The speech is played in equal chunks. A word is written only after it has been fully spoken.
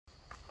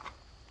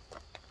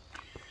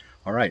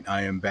All right,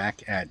 I am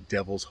back at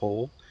Devil's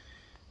Hole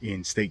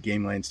in State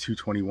Game Lands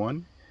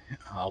 221.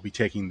 I'll be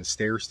taking the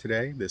stairs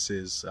today.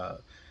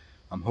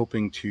 I'm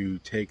hoping to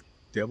take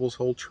Devil's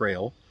Hole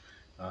Trail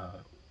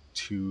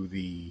to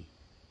the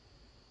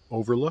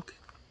Overlook,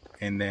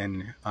 and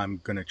then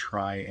I'm going to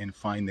try and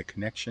find the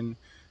connection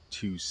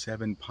to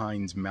Seven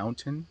Pines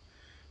Mountain.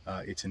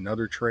 It's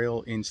another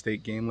trail in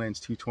State Game Lands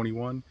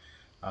 221.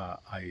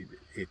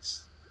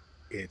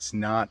 It's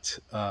not,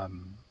 I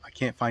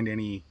can't find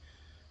any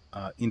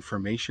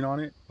information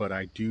on it, but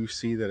I do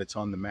see that it's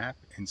on the map,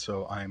 and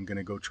so I'm going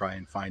to go try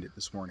and find it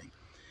this morning.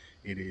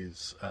 It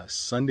is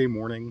Sunday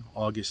morning,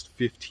 August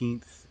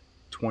 15th,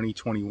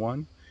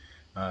 2021,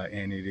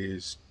 and it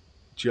is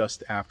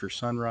just after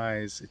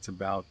sunrise. It's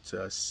about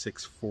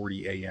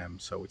 6:40 a.m.,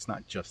 so it's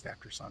not just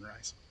after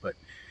sunrise, but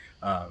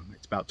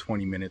it's about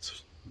 20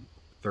 minutes,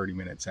 30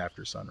 minutes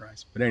after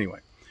sunrise. But anyway,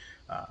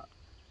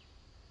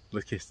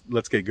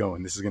 let's get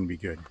going. This is going to be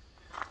good.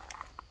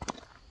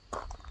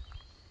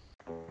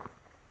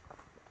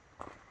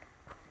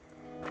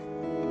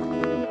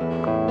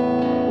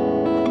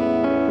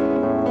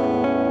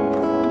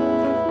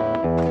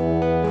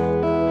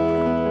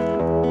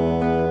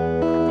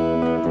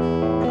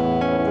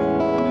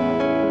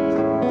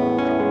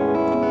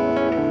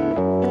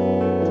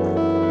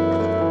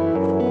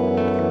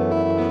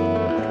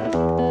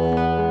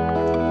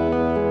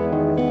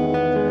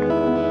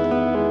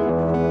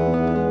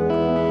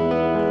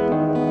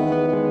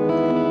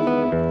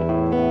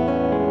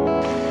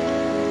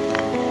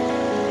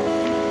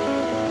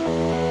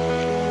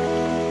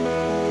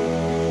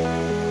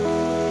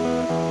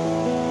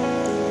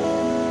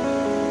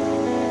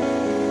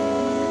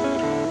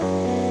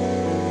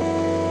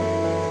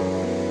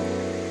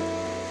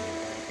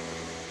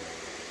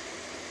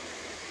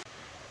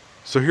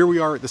 So here we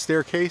are at the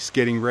staircase,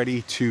 getting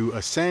ready to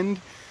ascend.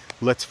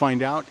 Let's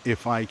find out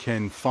if I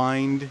can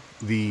find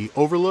the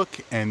overlook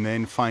and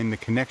then find the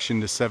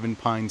connection to Seven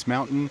Pines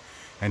Mountain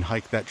and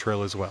hike that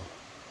trail as well.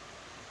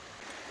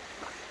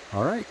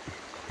 All right,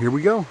 here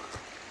we go.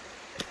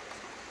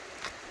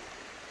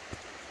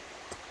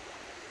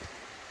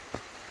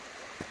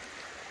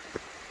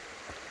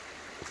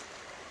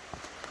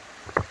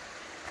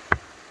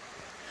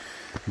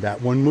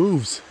 That one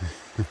moves.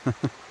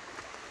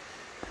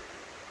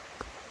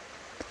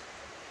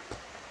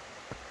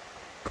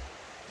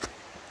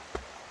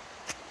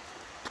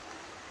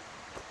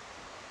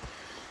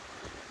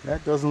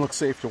 That doesn't look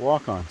safe to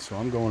walk on, so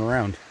I'm going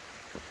around.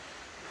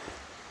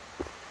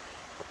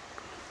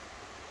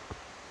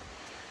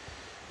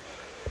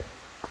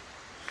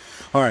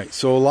 All right,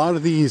 so a lot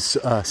of these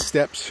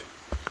steps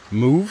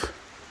move,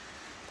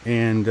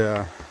 and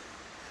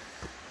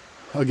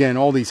again,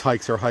 all these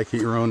hikes are hike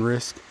at your own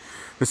risk,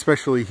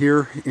 especially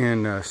here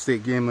in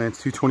State Game Lands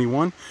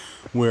 221,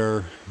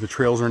 where the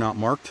trails are not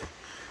marked.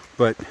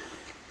 But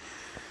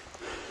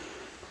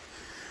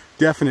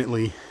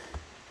definitely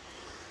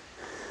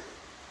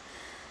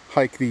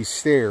hike these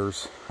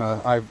stairs.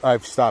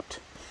 I've stopped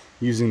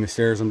using the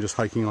stairs. I'm just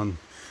hiking on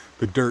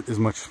the dirt as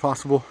much as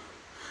possible,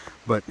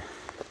 but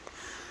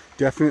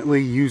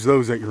definitely use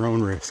those at your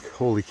own risk.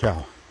 Holy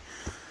cow.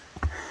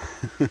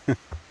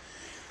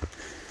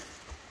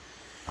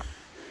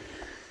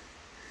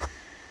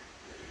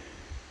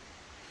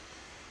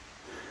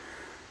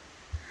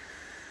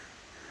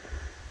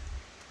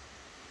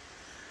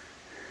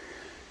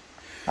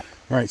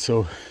 All right,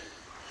 so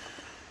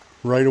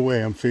right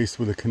away I'm faced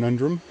with a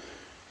conundrum.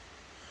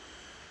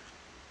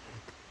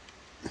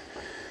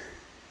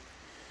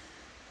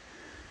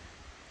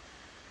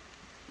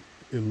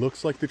 It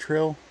looks like the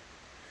trail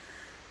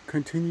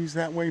continues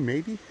that way,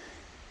 maybe.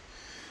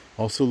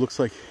 Also looks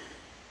like,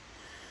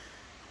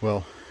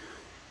 well,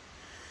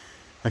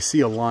 I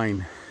see a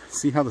line.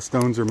 See how the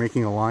stones are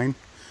making a line?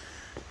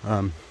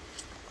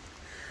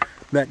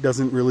 That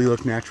doesn't really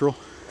look natural,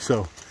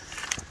 so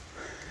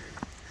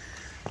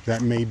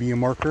that may be a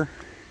marker.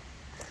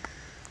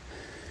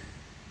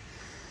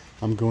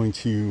 I'm going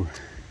to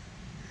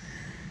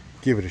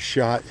give it a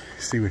shot,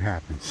 see what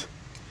happens.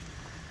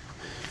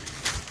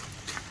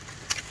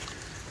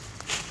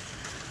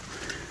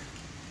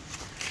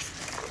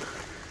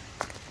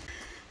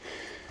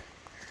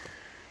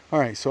 All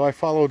right, so I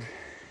followed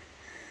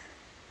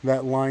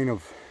that line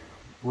of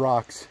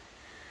rocks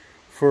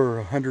for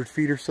 100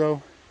 feet or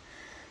so,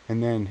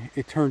 and then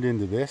it turned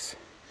into this.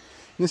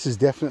 This is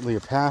definitely a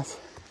path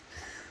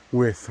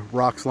with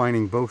rocks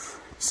lining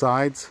both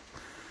sides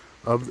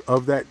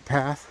of that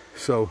path.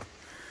 So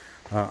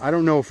I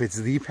don't know if it's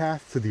the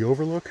path to the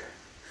overlook,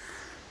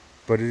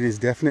 but it is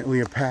definitely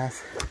a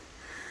path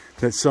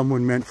that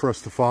someone meant for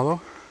us to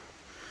follow.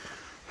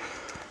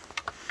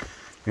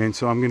 And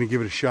so I'm going to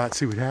give it a shot,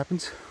 see what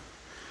happens.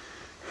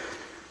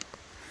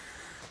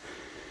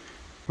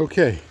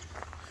 Okay,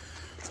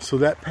 so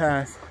that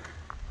path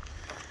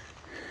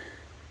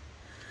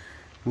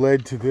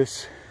led to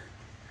this,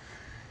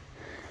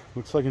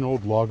 looks like an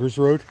old loggers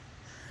road.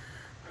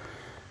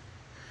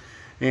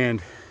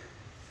 And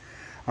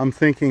I'm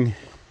thinking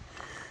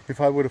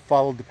if I would have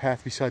followed the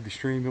path beside the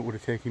stream, it would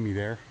have taken me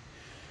there.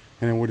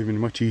 and it would have been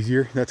much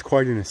easier. That's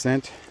quite an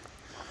ascent.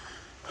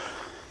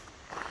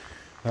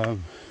 All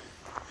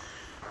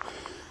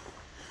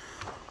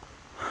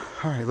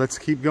right, let's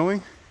keep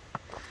going.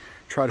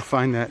 Try to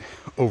find that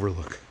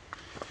overlook.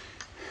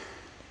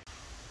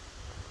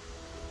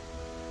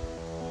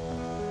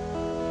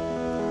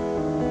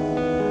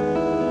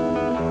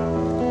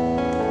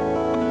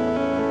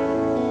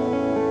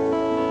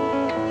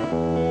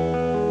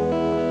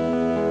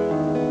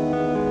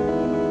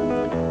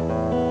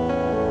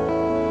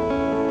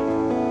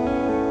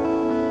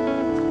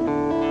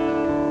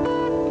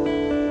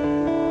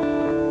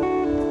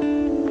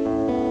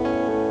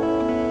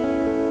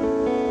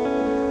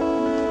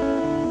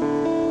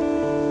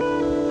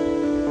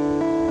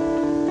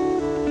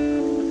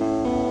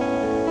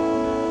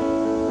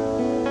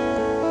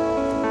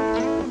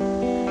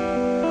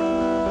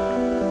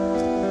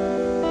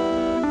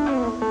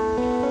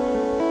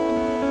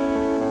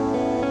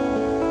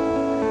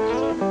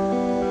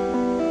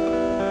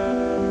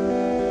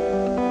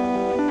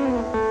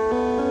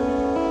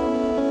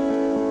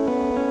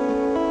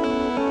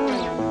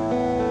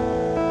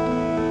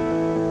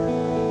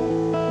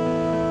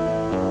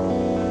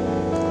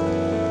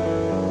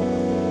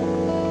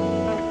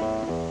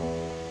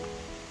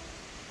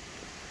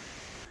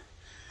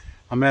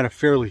 I'm at a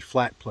fairly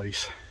flat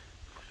place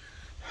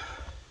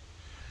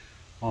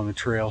on the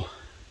trail.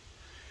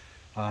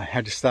 I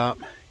had to stop.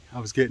 I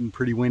was getting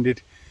pretty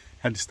winded.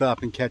 Had to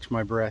stop and catch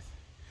my breath.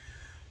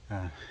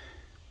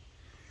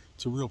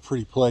 It's a real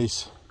pretty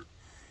place.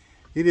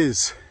 It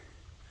is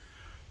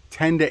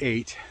 10 to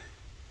 8,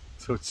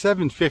 so it's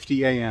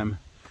 7:50 a.m.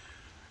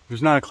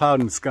 There's not a cloud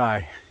in the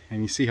sky,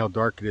 and you see how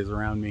dark it is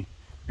around me.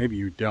 Maybe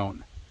you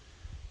don't.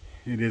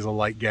 It is a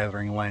light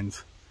gathering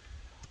lens.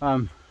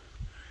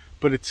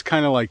 But it's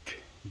kind of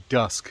like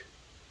dusk,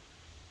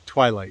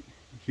 twilight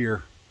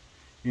here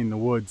in the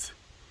woods,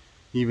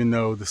 even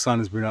though the sun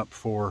has been up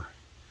for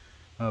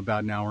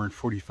about an hour and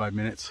 45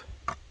 minutes.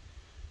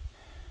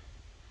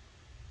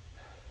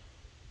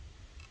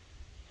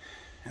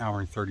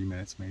 Hour and 30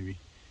 minutes maybe.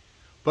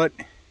 But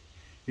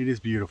it is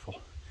beautiful.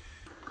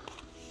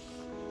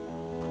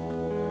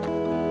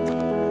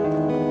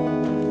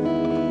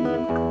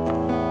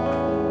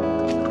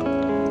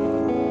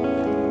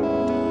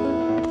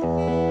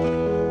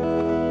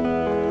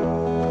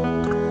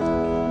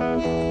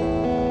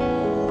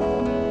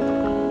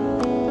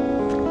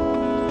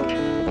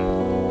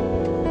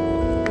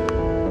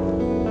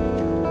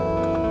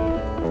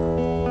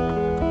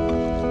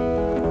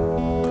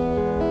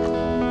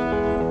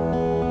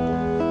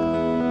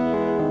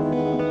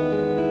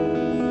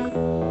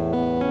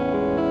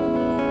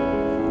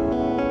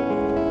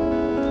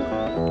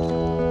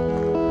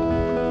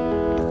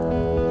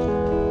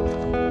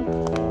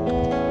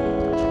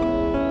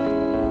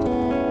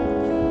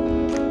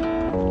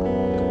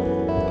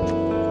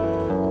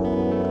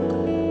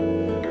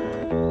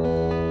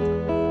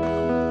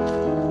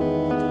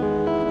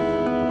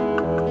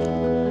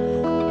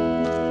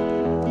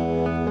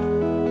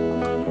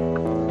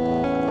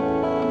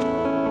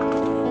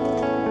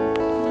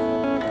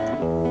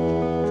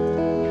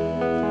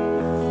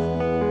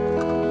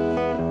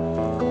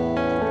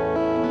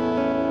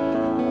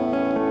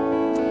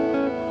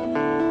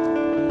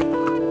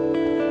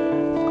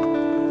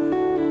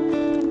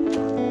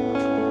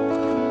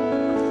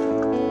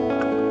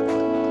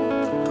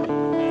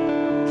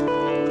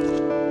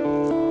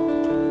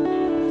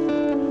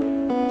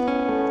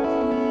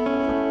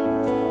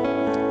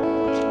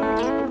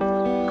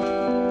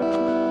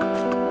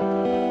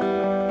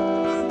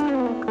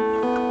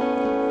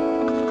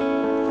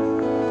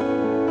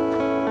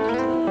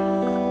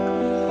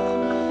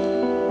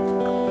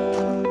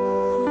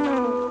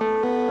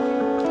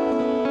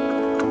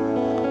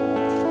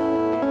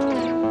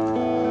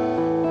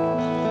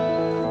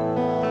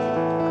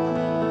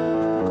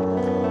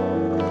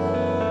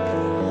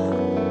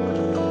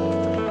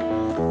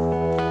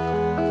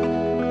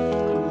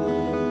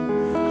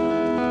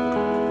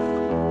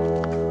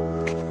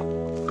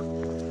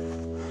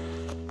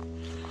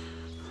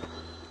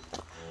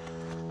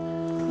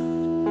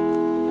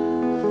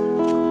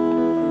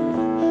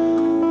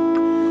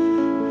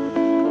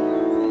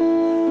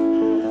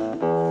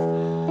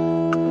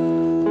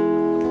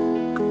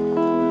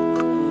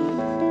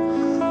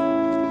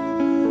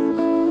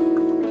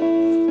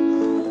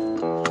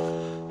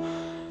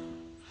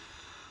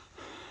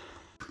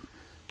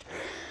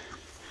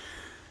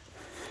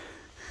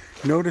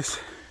 Notice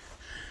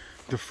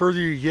the further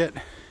you get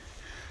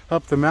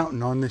up the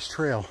mountain on this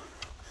trail,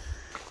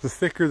 the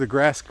thicker the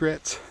grass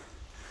gets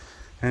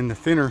and the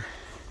thinner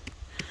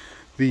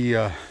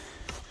the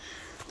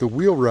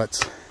wheel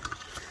ruts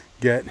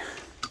get.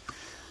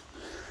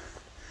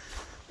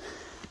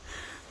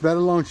 That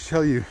alone should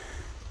tell you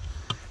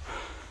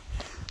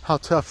how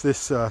tough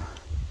this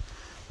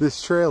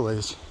this trail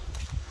is.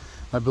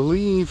 I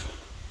believe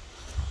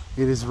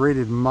it is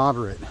rated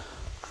moderate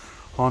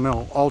on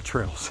all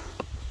trails,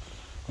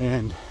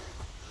 and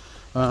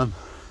I'm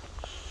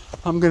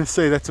gonna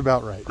say that's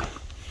about right,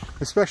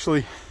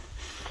 especially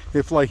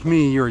if, like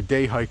me, you're a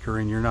day hiker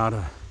and you're not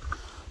a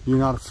You're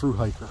not a thru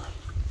hiker.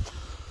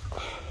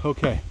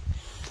 Okay,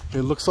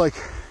 it looks like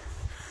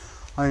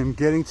I am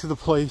getting to the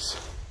place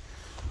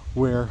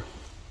where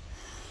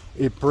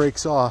it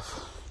breaks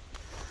off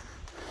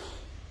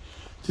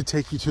to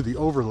take you to the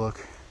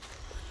Overlook,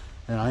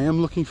 and I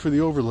am looking for the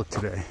Overlook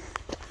today.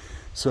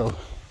 So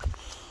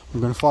I'm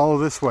going to follow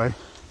this way,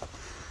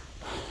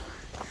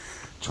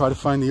 try to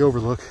find the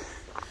Overlook,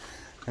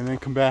 and then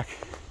come back,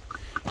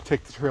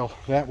 take the trail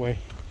that way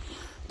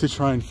to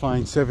try and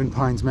find Seven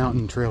Pines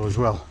Mountain Trail as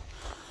well.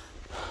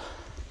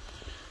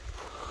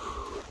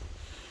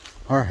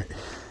 All right.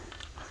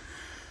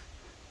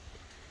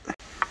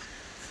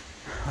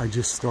 I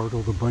just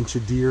startled a bunch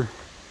of deer,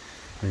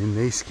 and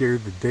they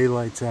scared the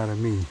daylights out of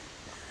me.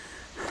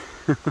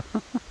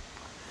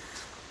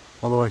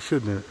 Although I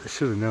should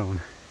have known,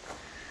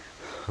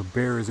 a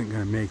bear isn't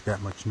going to make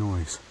that much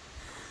noise.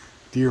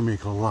 Deer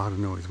make a lot of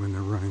noise when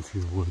they're running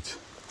through the woods.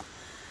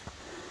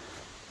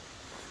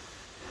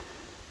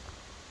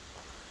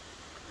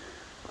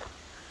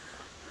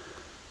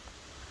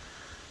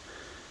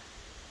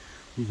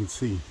 You can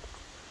see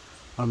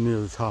I'm near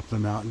the top of the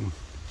mountain,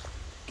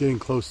 getting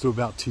close to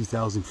about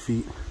 2,000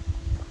 feet.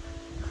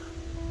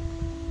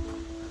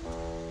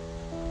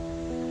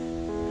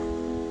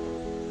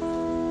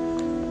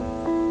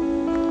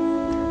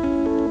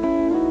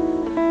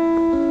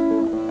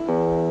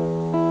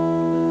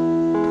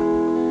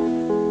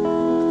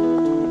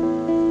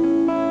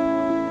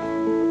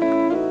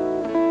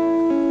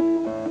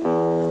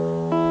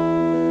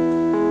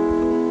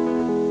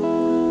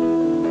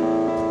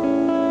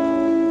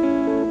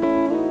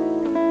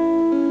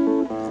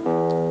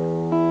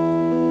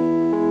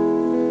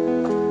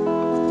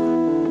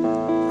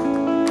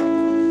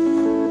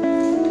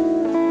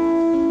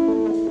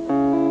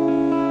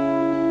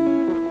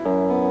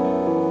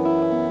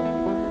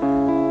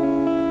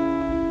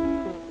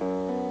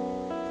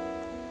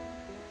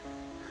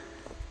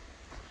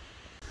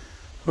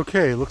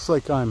 Okay, looks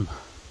like I'm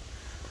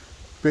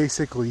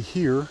basically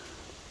here,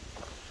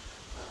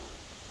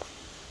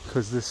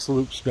 because this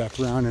loops back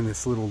around in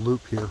this little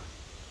loop here.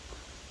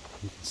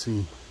 You can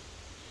see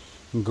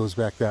it goes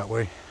back that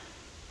way.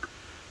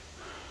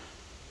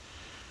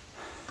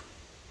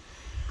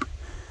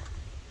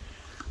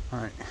 All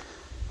right,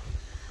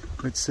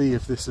 let's see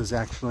if this is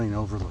actually an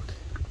overlook.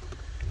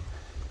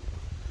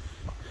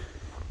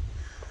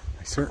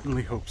 I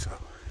certainly hope so.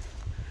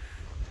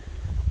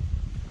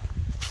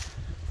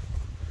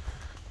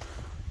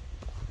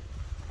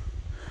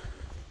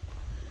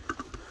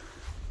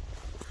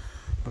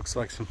 Looks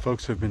like some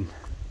folks have been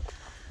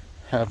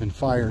having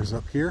fires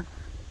up here,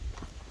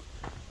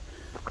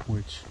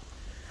 which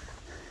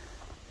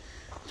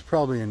is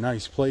probably a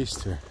nice place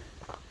to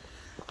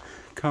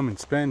come and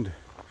spend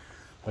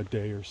a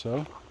day or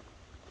so.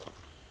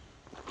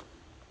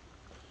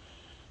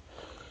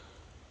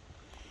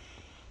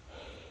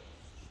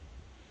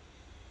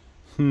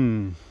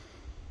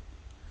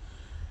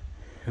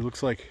 It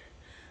looks like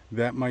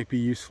that might be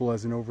useful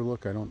as an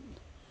overlook. I don't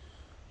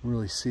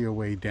really see a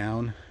way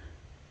down.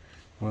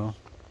 Well,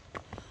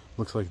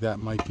 looks like that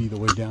might be the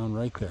way down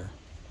right there.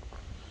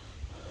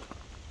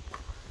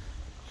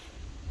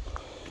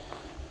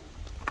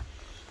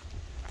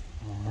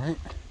 All right,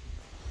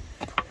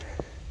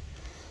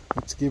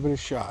 let's give it a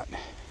shot.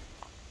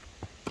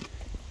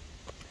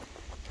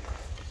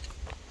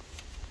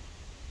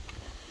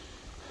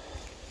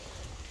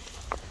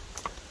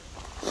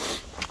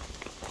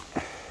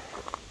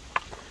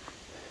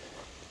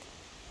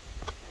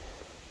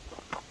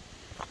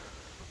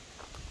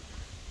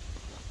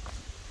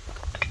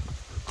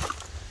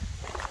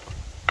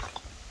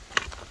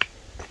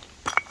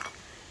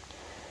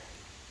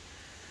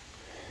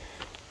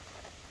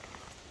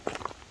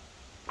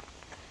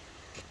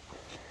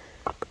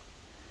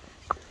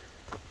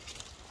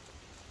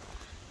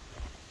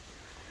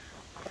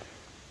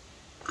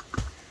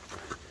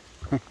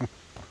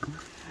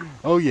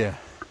 Oh yeah,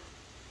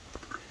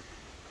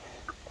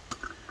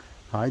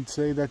 I'd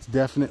say that's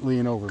definitely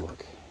an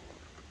overlook.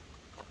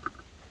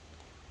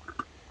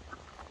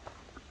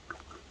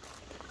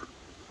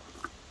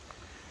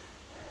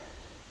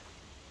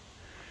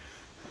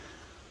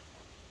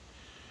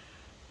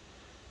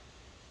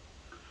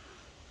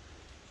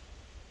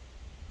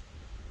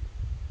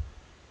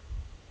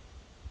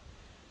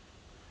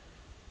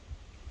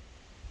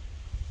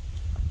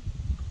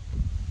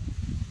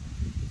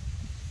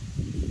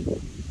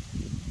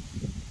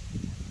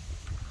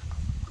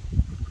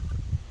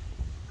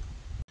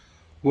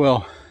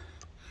 Well,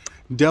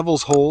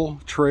 Devil's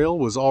Hole Trail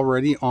was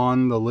already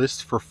on the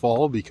list for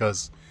fall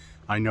because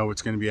I know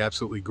it's going to be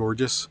absolutely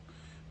gorgeous,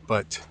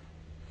 but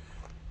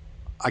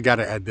I got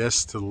to add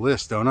this to the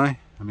list, don't I?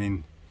 I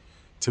mean,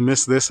 to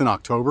miss this in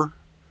October,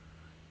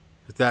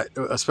 that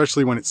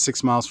especially when it's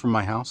 6 miles from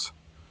my house,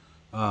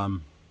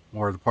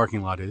 or the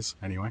parking lot is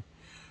anyway,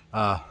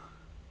 that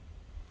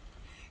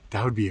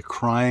would be a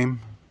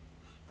crime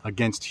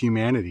against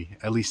humanity,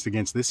 at least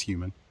against this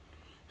human,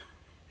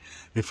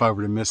 if I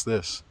were to miss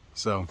this.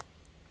 So,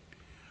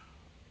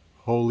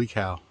 holy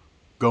cow,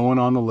 going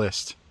on the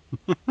list.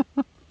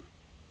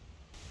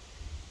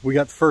 We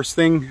got the first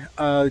thing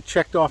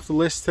checked off the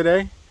list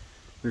today.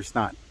 There's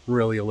not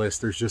really a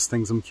list, there's just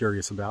things I'm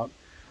curious about.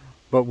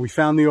 But we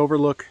found the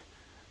Overlook.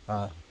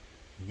 That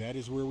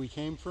is where we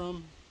came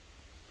from.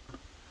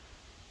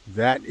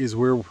 That is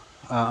where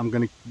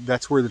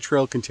that's where the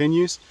trail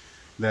continues.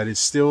 That is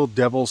still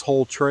Devil's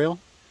Hole Trail.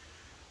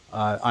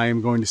 I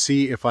am going to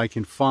see if I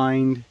can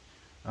find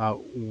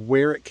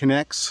where it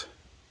connects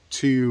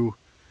to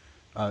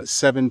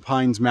Seven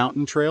Pines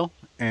Mountain Trail,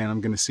 and I'm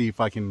going to see if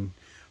I can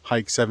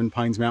hike Seven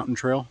Pines Mountain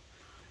Trail.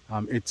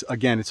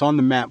 It's on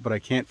the map, but I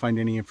can't find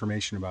any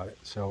information about it.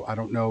 So I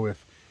don't know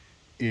if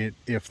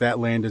that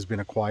land has been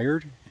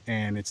acquired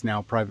and it's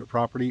now private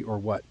property or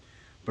what.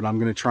 But I'm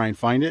going to try and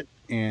find it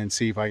and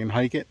see if I can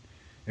hike it.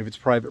 If it's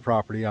private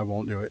property, I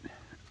won't do it.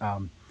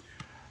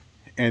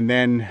 And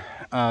then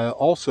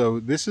also,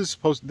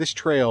 this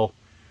trail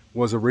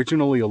was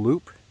originally a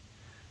loop,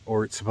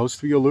 or it's supposed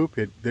to be a loop.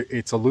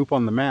 It's a loop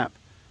on the map,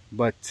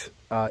 but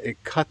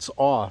it cuts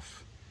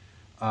off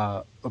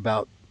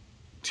about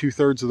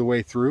 2/3 of the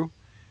way through,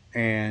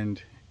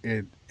 and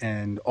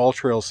All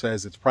Trails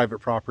says it's private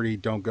property,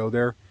 don't go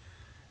there.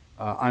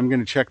 I'm going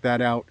to check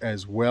that out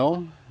as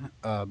well.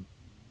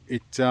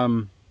 It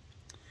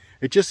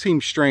just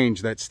seems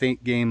strange that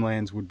state game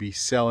lands would be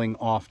selling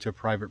off to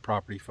private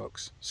property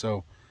folks.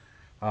 So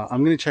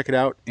I'm going to check it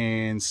out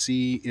and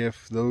see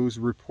if those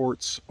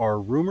reports are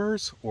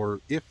rumors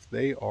or if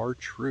they are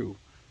true,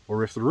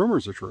 or if the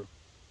rumors are true.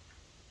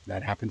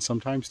 That happens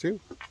sometimes too.